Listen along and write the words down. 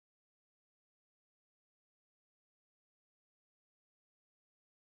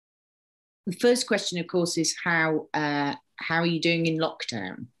The first question, of course, is how are you doing in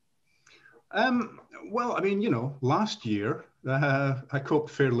lockdown? Well, I mean, last year I coped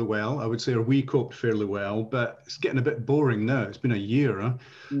fairly well, I would say, or we coped fairly well, but it's getting a bit boring now. It's been a year, huh?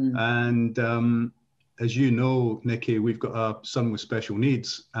 And as you know, Nikki, we've got a son with special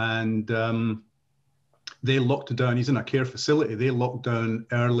needs, and they locked down. He's in a care facility. They locked down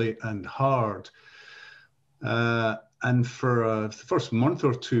early and hard. And for the first month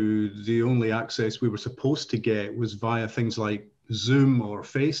or two, the only access we were supposed to get was via things like Zoom or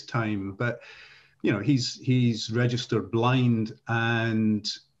FaceTime. But he's registered blind, and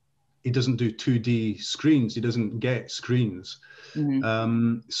he doesn't do 2D screens. He doesn't get screens.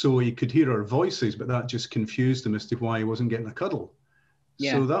 So he could hear our voices, but that just confused him as to why he wasn't getting a cuddle.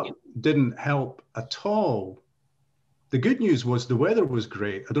 Yeah. So that didn't help at all. The good news was the weather was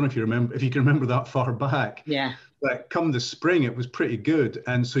great. I don't know if you can remember that far back. Yeah. But come the spring, it was pretty good.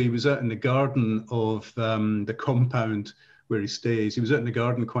 And so he was out in the garden of the compound where he stays. He was out in the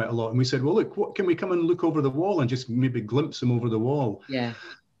garden quite a lot. And we said, well, look, can we come and look over the wall and just maybe glimpse him over the wall? Yeah.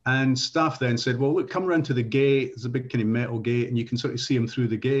 And staff then said, well, look, come around to the gate. There's a big kind of metal gate, and you can sort of see him through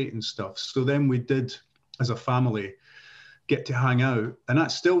the gate and stuff. So then we did, as a family, get to hang out. And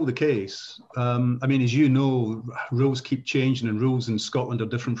that's still the case. I mean, as you know, rules keep changing, and rules in Scotland are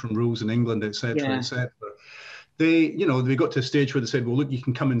different from rules in England, et cetera, et cetera. They got to a stage where they said, well, look, you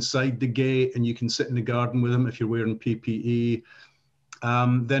can come inside the gate and you can sit in the garden with him if you're wearing PPE.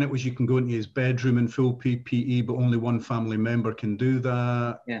 Then it was, you can go into his bedroom in full PPE, but only one family member can do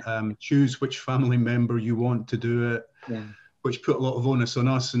that. Yeah. Choose which family member you want to do it, which put a lot of onus on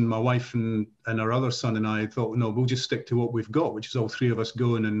us. And my wife and our other son and I thought, no, we'll just stick to what we've got, which is all three of us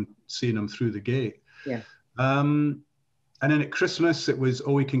going and seeing him through the gate. Yeah. And then at Christmas, it was,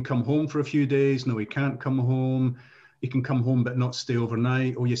 oh, he can come home for a few days. No, he can't come home. He can come home but not stay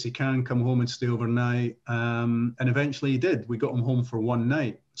overnight. Oh, yes, he can come home and stay overnight. And eventually he did. We got him home for one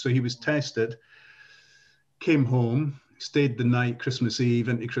night. So he was tested, came home, stayed the night, Christmas Eve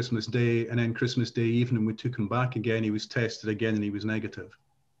into Christmas Day, and then Christmas Day evening, we took him back again. He was tested again and he was negative.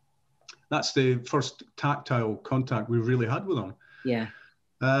 That's the first tactile contact we really had with him. Yeah.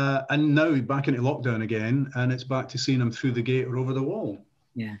 And now back into lockdown again, and it's back to seeing him through the gate or over the wall.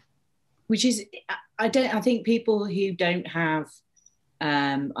 Yeah. Which is, I think people who don't have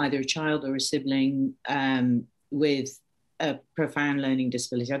either a child or a sibling with a profound learning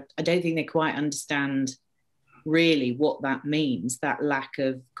disability, I don't think they quite understand really what that means, that lack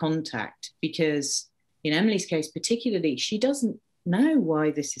of contact. Because in Emily's case particularly, she doesn't know why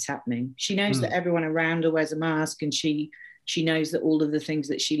this is happening. She knows that everyone around her wears a mask, and she knows that all of the things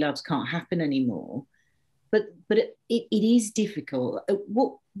that she loves can't happen anymore. But it is difficult.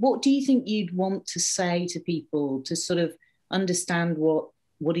 What do you think you'd want to say to people to sort of understand what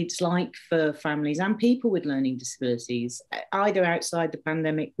it's like for families and people with learning disabilities, either outside the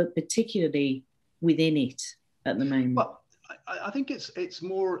pandemic, but particularly within it at the moment? Well, I think it's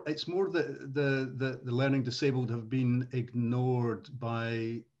more the learning disabled have been ignored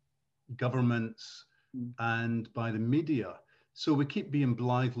by governments and by the media. So we keep being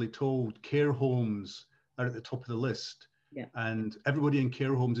blithely told care homes are at the top of the list, and everybody in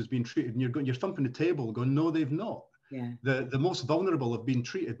care homes has been treated, and you're thumping the table going, no, they've not. Yeah. The most vulnerable have been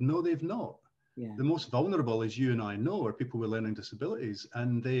treated. No, they've not. Yeah. The most vulnerable, as you and I know, are people with learning disabilities,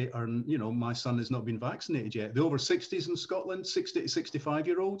 and they are, my son has not been vaccinated yet. The over 60s in Scotland, 60 to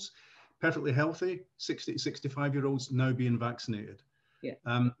 65-year-olds, perfectly healthy, 60 to 65-year-olds now being vaccinated. Yeah.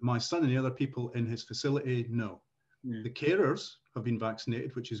 My son and the other people in his facility, no. The carers have been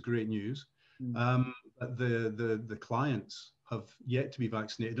vaccinated, which is great news. But the clients have yet to be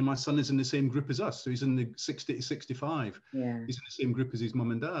vaccinated. And my son is in the same group as us. So he's in the 60 to 65. Yeah. He's in the same group as his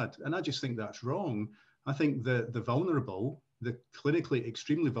mum and dad. And I just think that's wrong. I think the vulnerable, the clinically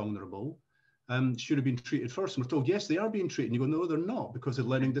extremely vulnerable, should have been treated first. And we're told, yes, they are being treated. And you go, no, they're not, because they're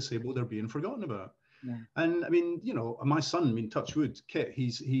learning disabled, they're being forgotten about. Yeah. And I mean, my son, I mean, touch wood, Kit,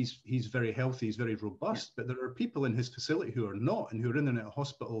 he's very healthy, he's very robust, but there are people in his facility who are not, and who are in and out of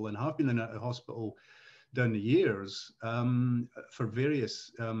hospital and have been in and out of hospital down the years for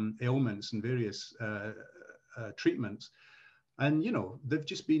various ailments and various treatments. And, they've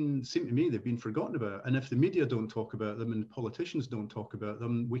just seem to me, they've been forgotten about. And if the media don't talk about them and politicians don't talk about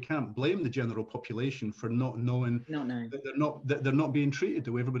them, we can't blame the general population for not knowing that they're not being treated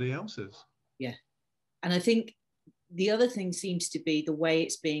the way everybody else is. Yeah. And I think the other thing seems to be the way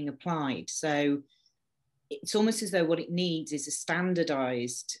it's being applied. So it's almost as though what it needs is a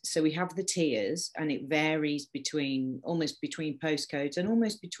standardized, so we have the tiers, and it varies almost between postcodes and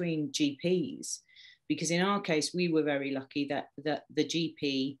almost between GPs. Because in our case, we were very lucky that the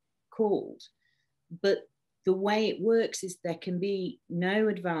GP called. But the way it works is there can be no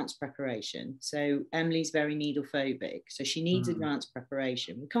advanced preparation. So Emily's very needle phobic, so she needs advanced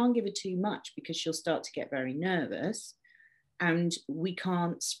preparation. We can't give her too much because she'll start to get very nervous, and we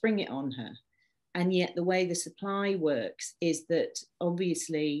can't spring it on her. And yet the way the supply works is that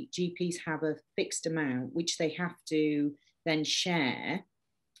obviously GPs have a fixed amount which they have to then share,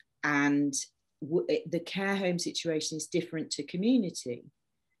 and the care home situation is different to community.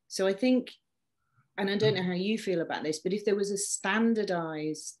 So I think, and I don't know how you feel about this, but if there was a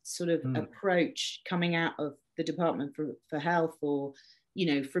standardized sort of approach coming out of the Department for Health, or, you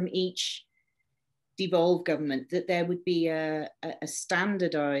know, from each devolved government, that there would be a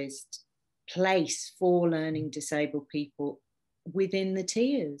standardized place for learning disabled people within the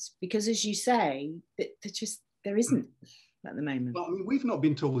tiers, because as you say, there isn't at the moment. Well, I mean, we've not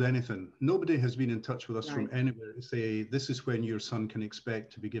been told anything. Nobody has been in touch with us Right. from anywhere to say, this is when your son can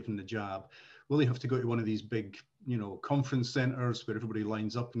expect to be given the jab. Will he have to go to one of these big, you know, conference centres where everybody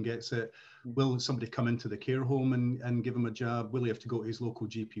lines up and gets it? Will somebody come into the care home and give him a jab? Will he have to go to his local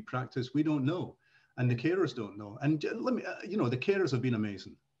GP practice? We don't know. And the carers don't know. And let me, you know, the carers have been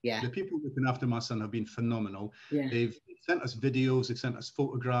amazing. Yeah. The people looking after my son have been phenomenal. Yeah. They've sent us videos, they've sent us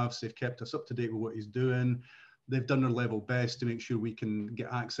photographs, they've kept us up to date with what he's doing. They've done their level best to make sure we can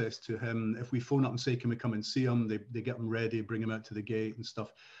get access to him. If we phone up and say, can we come and see him? They get him ready, bring him out to the gate and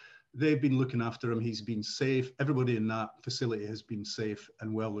stuff. They've been looking after him. He's been safe. Everybody in that facility has been safe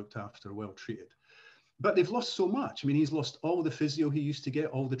and well looked after, well treated. But they've lost so much. I mean, he's lost all the physio he used to get,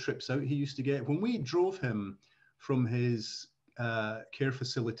 all the trips out he used to get. When we drove him from his care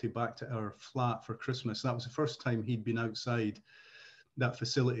facility back to our flat for Christmas, that was the first time he'd been outside that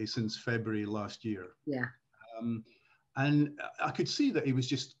facility since February last year. Yeah. And I could see that he was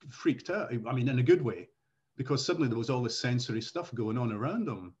just freaked out. I mean, in a good way, because suddenly there was all this sensory stuff going on around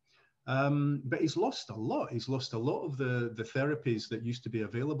him. But he's lost a lot. He's lost a lot of the therapies that used to be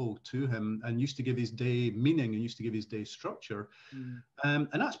available to him and used to give his day meaning and used to give his day structure. And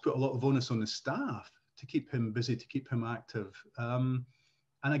that's put a lot of onus on the staff to keep him busy, to keep him active. And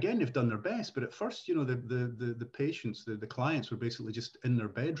again, they've done their best. But at first, you know, the patients, the clients were basically just in their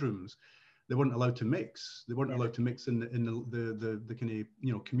bedrooms. They weren't allowed to mix. They weren't allowed to mix in the kind of,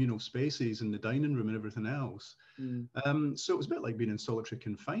 you know, communal spaces in the dining room and everything else. So it was a bit like being in solitary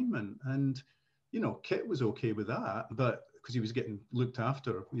confinement. And, you know, Kit was okay with that, but because he was getting looked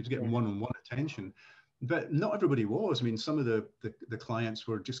after, he was getting one-on-one attention. But not everybody was. I mean, some of the clients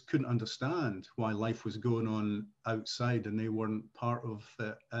were just couldn't understand why life was going on outside and they weren't part of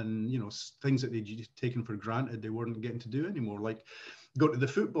it. And, you know, things that they'd taken for granted, they weren't getting to do anymore, like go to the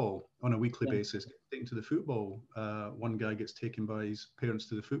football on a weekly basis, get taken to the football. One guy gets taken by his parents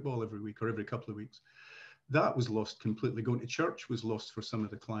to the football every week or every couple of weeks. That was lost completely. Going to church was lost for some of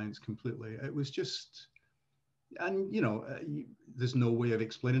the clients completely. It was just, and, you know, there's no way of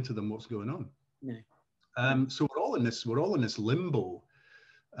explaining to them what's going on. No. So we're all in this limbo,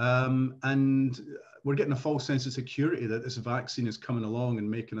 and we're getting a false sense of security that this vaccine is coming along and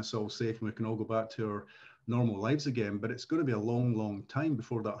making us all safe and we can all go back to our normal lives again. But it's going to be a long, long time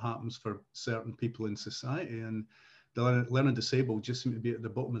before that happens for certain people in society, and the learning disabled just seem to be at the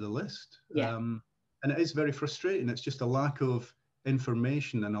bottom of the list. And it is very frustrating. It's just a lack of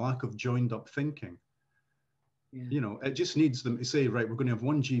information and a lack of joined up thinking. You know, it just needs them to say, right, we're going to have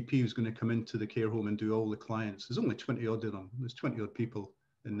one GP who's going to come into the care home and do all the clients. There's only 20 odd of them. There's 20 odd people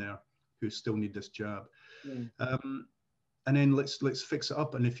in there who still need this jab. And then let's fix it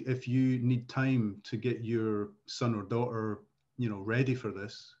up. And if you need time to get your son or daughter, you know, ready for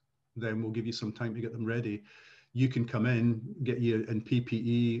this, then we'll give you some time to get them ready. You can come in, get you in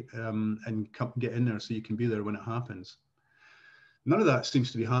PPE, and come get in there so you can be there when it happens. None of that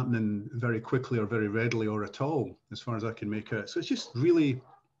seems to be happening very quickly or very readily or at all, as far as I can make out. So it's just really,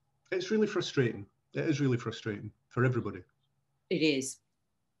 it's really frustrating. It is really frustrating for everybody. It is.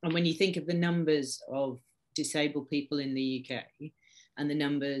 And when you think of the numbers of disabled people in the UK and the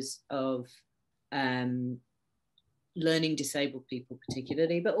numbers of learning disabled people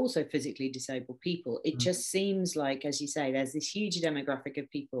particularly, but also physically disabled people, it just seems like, as you say, there's this huge demographic of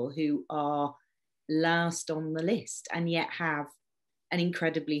people who are last on the list and yet have an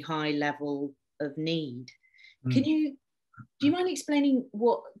incredibly high level of need. Do you mind explaining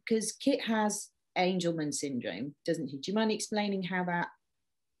what, because Kit has Angelman syndrome, doesn't he? Do you mind explaining how that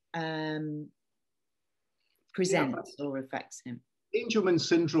presents or affects him? Angelman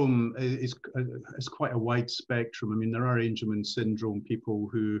syndrome is quite a wide spectrum. I mean, there are Angelman syndrome people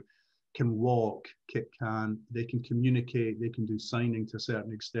who can walk, Kit can't, they can communicate, they can do signing to a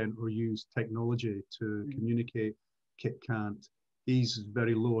certain extent or use technology to communicate, Kit can't. He's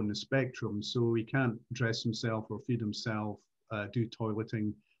very low on the spectrum, so he can't dress himself or feed himself, do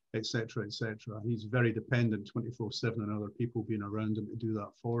toileting, etc., etc. He's very dependent 24/7 on other people being around him to do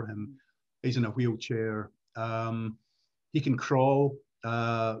that for him. He's in a wheelchair. He can crawl,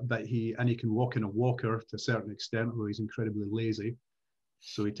 but he can walk in a walker to a certain extent, although he's incredibly lazy.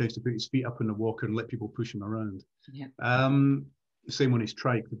 So he tends to put his feet up in the walker and let people push him around. Yeah. Same on his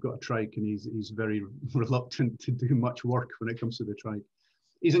trike. They've got a trike, and he's very reluctant to do much work when it comes to the trike.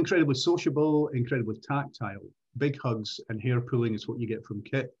 He's incredibly sociable, incredibly tactile. Big hugs and hair pulling is what you get from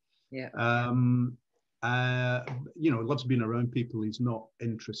Kit. Yeah. Loves being around people. He's not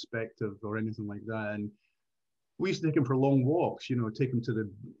introspective or anything like that. And we used to take him for long walks, take him to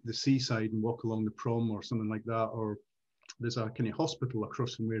the seaside and walk along the prom or something like that. Or there's a kind of hospital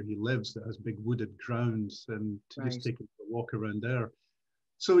across from where he lives that has big wooded grounds, and to just take him for a walk around there.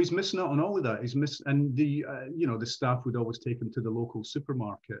 So he's missing out on all of that. And the staff would always take him to the local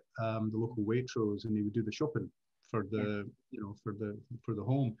supermarket, the local Waitrose, and he would do the shopping for the for the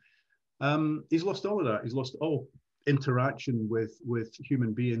home. He's lost all of that. He's lost all interaction with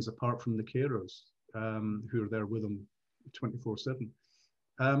human beings apart from the carers who are there with him 24/7.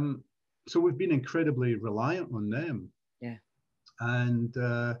 So we've been incredibly reliant on them. Yeah. And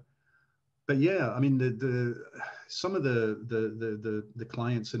but yeah, I mean, some of the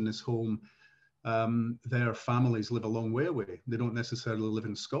clients in this home, their families live a long way away. They don't necessarily live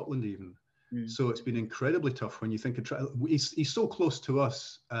in Scotland even. So it's been incredibly tough when you think of he's so close to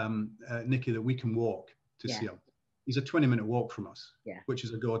us, Nikki, that we can walk to see him. He's a 20-minute walk from us, which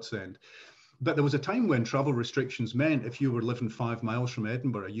is a godsend. But there was a time when travel restrictions meant if you were living 5 miles from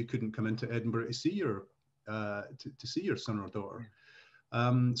Edinburgh, you couldn't come into Edinburgh to see your son or daughter.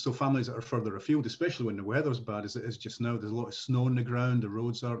 So families that are further afield, especially when the weather's bad as it is just now, there's a lot of snow on the ground, the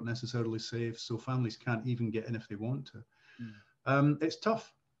roads aren't necessarily safe, so families can't even get in if they want to. It's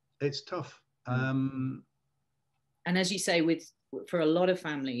tough. It's tough. And as you say, for a lot of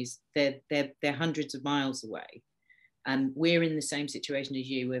families, they're hundreds of miles away. And we're in the same situation as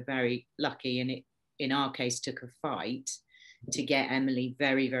you. We're very lucky, and it, in our case, took a fight to get Emily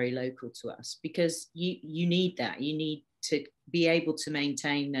very, very local to us, because you need that. You need to be able to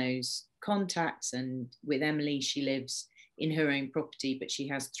maintain those contacts. And with Emily, she lives in her own property, but she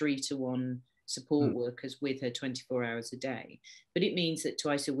has 3-to-1 support workers with her 24 hours a day. But it means that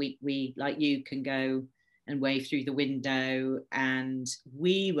twice a week, we, like you, can go and wave through the window. And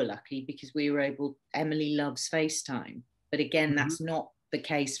we were lucky because we were able, Emily loves FaceTime, but again, that's not the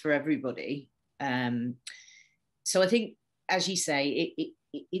case for everybody. So I think, as you say,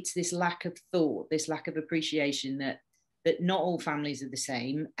 it's this lack of thought, this lack of appreciation that not all families are the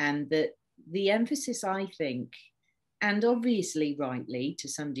same, and that the emphasis, I think, and obviously rightly to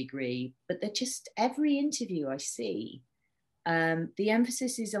some degree, but that just every interview I see, the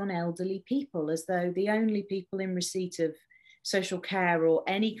emphasis is on elderly people, as though the only people in receipt of social care or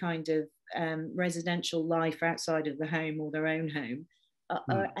any kind of residential life outside of the home or their own home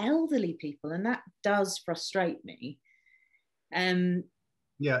are elderly people. And that does frustrate me.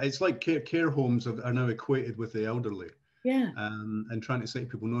 Yeah, it's like care homes are now equated with the elderly. Yeah. And trying to say to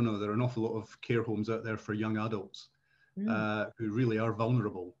people, no, there are an awful lot of care homes out there for young adults who really are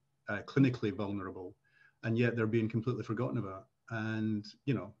vulnerable, clinically vulnerable, and yet they're being completely forgotten about. And,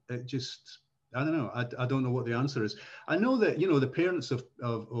 it just, I don't know. I don't know what the answer is. I know that, the parents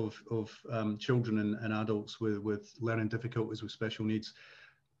of children and adults with learning difficulties with special needs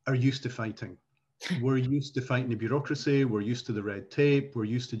are used to fighting. We're used to fighting the bureaucracy. We're used to the red tape. We're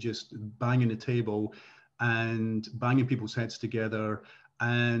used to just banging the table and banging people's heads together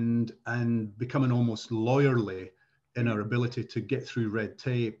and becoming almost lawyerly in our ability to get through red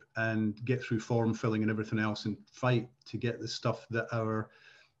tape and get through form filling and everything else and fight to get the stuff that our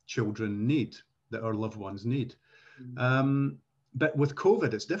children need, that our loved ones need. But with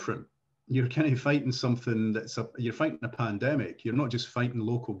COVID, it's different. You're kind of fighting something you're fighting a pandemic. You're not just fighting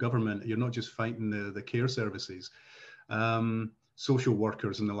local government. You're not just fighting the care services, social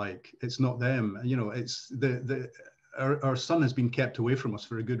workers and the like. It's not them. It's our son has been kept away from us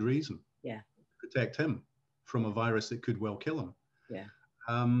for a good reason. Yeah. Protect him from a virus that could well kill him. Yeah.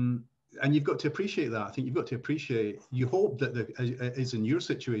 And you've got to appreciate that. I think you've got to appreciate, you hope that as in your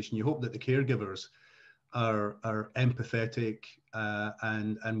situation, you hope that the caregivers are empathetic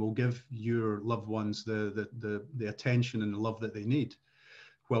and will give your loved ones the attention and the love that they need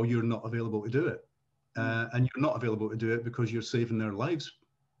while you're not available to do it. And you're not available to do it because you're saving their lives,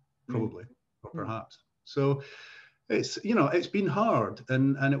 probably, or perhaps. So it's been hard,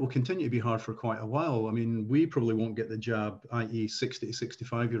 and it will continue to be hard for quite a while. I mean, we probably won't get the jab, i.e. 60 to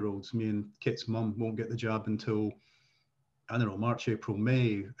 65-year-olds, me and Kit's mum won't get the jab until I don't know, March, April,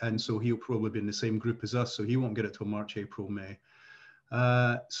 May. And so he'll probably be in the same group as us. So he won't get it till March, April, May.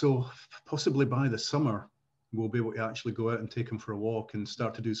 So possibly by the summer, we'll be able to actually go out and take him for a walk and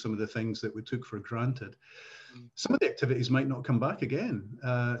start to do some of the things that we took for granted. Some of the activities might not come back again.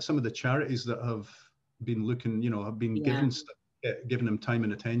 Some of the charities that have been looking, have been given them time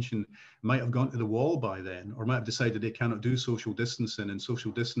and attention, might have gone to the wall by then, or might have decided they cannot do social distancing, and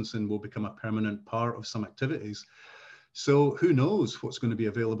social distancing will become a permanent part of some activities. So who knows what's going to be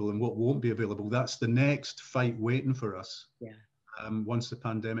available and what won't be available. That's the next fight waiting for us. Once the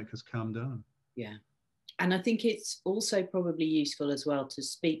pandemic has calmed down. And I think it's also probably useful as well to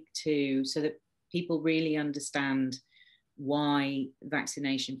speak to, so that people really understand why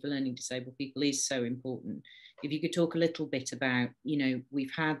vaccination for learning disabled people is so important. If you could talk a little bit about,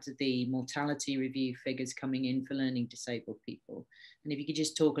 we've had the mortality review figures coming in for learning disabled people. And if you could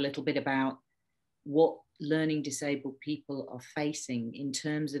just talk a little bit about what learning disabled people are facing in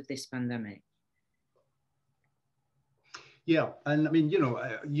terms of this pandemic. Yeah, and I mean,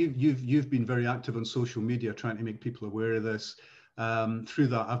 you've been very active on social media trying to make people aware of this. Through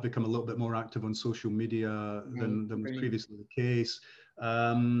that, I've become a little bit more active on social media than was previously the case.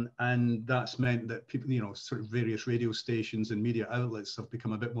 And that's meant that people, sort of various radio stations and media outlets have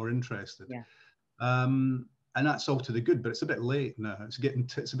become a bit more interested. And that's all to the good, but it's a bit late now.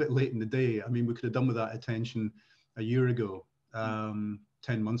 It's a bit late in the day. I mean, we could have done with that attention a year ago, 10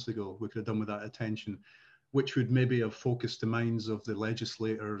 months ago. We could have done with that attention, which would maybe have focused the minds of the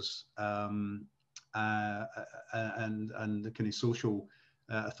legislators and the kind of social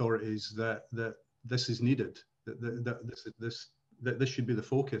authorities that this is needed, that this should be the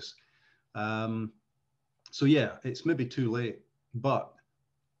focus. So yeah, it's maybe too late, but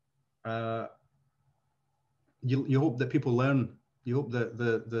you hope that people learn. You hope that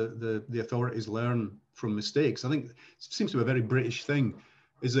the authorities learn from mistakes. I think it seems to be a very British thing,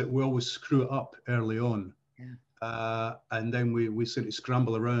 is that we always screw it up early on. And then we sort of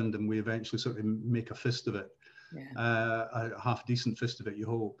scramble around and we eventually sort of make a fist of it, a half decent fist of it, you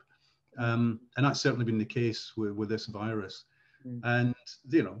hope. And that's certainly been the case with this virus. And,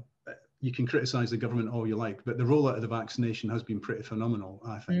 you can criticize the government all you like, but the rollout of the vaccination has been pretty phenomenal,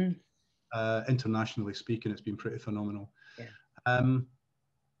 I think. Internationally speaking, it's been pretty phenomenal. And,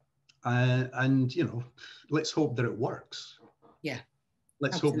 let's hope that it works.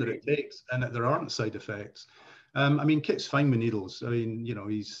 Let's hope that it takes and that there aren't side effects. I mean, Kit's fine with needles. I mean,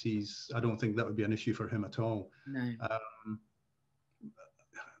 he's I don't think that would be an issue for him at all. No.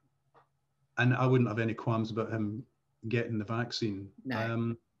 And I wouldn't have any qualms about him getting the vaccine.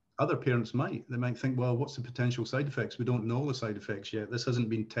 No. Other parents might. They might think, well, what's the potential side effects? We don't know the side effects yet. This hasn't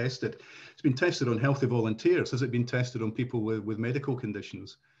been tested. It's been tested on healthy volunteers. Has it been tested on people with medical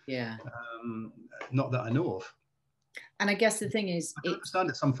conditions? Not that I know of. And I guess the thing is, I understand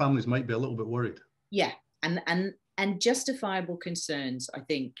that some families might be a little bit worried. And justifiable concerns. I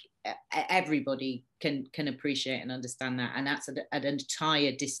think everybody can appreciate and understand that, and that's an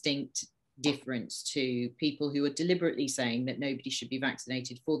entire distinct difference to people who are deliberately saying that nobody should be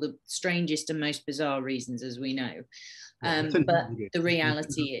vaccinated for the strangest and most bizarre reasons, as we know. But the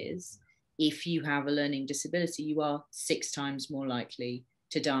reality is, if you have a learning disability, you are 6 times more likely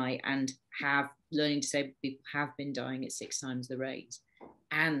to die, and learning disabled people have been dying at 6 times the rate.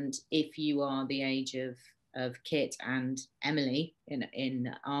 And if you are the age of Kit and Emily,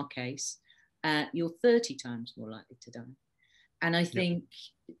 in our case, you're 30 times more likely to die. And I think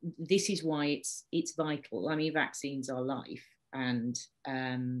this is why it's vital. I mean, vaccines are life, and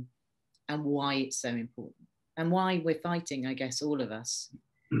why it's so important, and why we're fighting, I guess, all of us,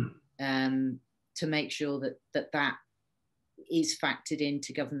 to make sure that is factored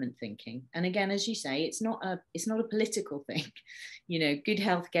into government thinking. And again, as you say, it's not a political thing. Good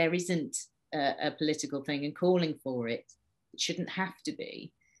healthcare isn't a political thing, and calling for it shouldn't have to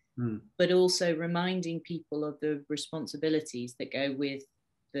be. But also reminding people of the responsibilities that go with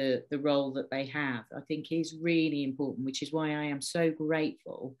the role that they have, I think is really important, which is why I am so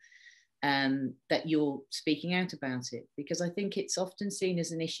grateful that you're speaking out about it, because I think it's often seen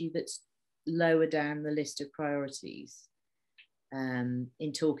as an issue that's lower down the list of priorities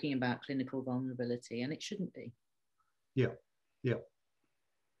in talking about clinical vulnerability, and it shouldn't be.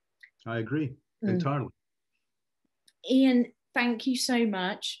 I agree entirely. Ian, thank you so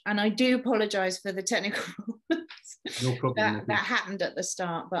much, and I do apologize for the technical problems. No problem. that happened at the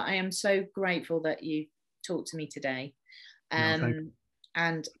start, but I am so grateful that you talked to me today. And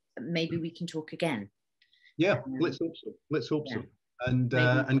maybe we can talk again. Let's hope so. And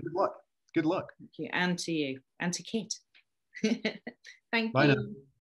good luck. Thank you, and to you, and to Kit. Thank Bye you. now.